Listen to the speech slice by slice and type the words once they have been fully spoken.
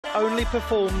only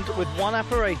performed with one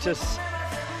apparatus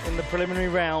in the preliminary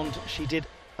round. She did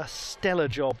a stellar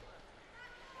job.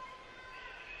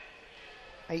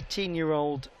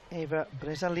 18-year-old Eva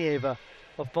BREZALIEVA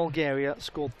of Bulgaria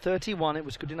scored 31. It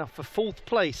was good enough for 4th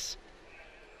place.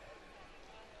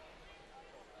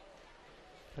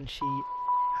 And she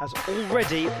has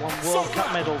already won World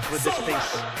Cup medals with this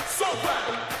piece.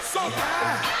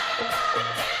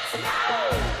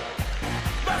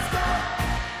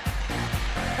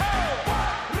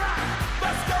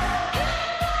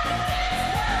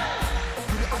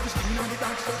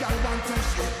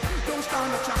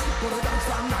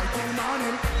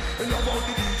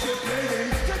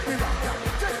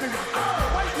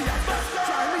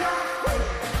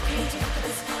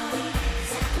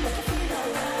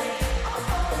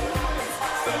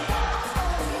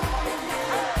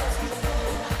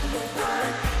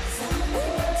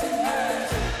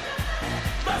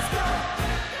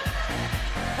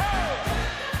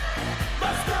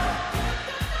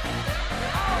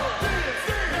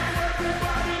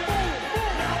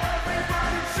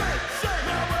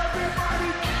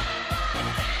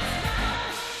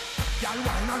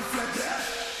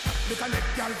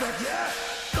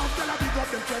 Don't tell her big up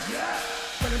them chest, yeah.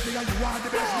 Tell them say you are the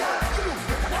best, yeah. You look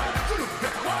better, you look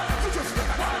better, you just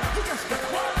better, you just better.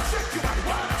 Shake your body,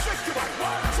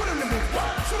 show them the move,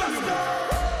 show them the move.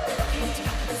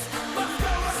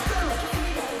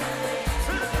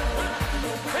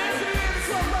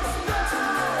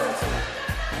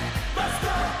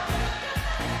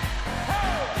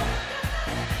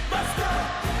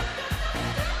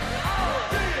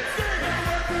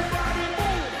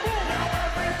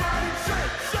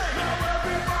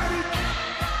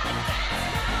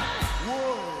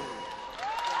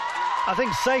 I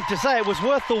think it's safe to say it was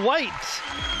worth the wait.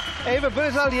 Eva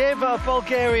BREZALIEVA of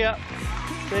Bulgaria,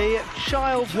 the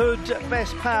childhood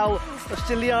best pal of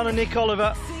Stiliana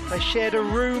Nikolova. They shared a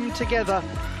room together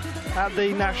at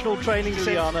the National Training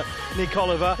Stiliana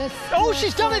Nikolova. Oh,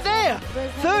 she's done it there!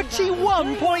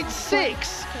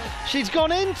 31.6. She's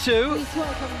gone into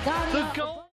the goal.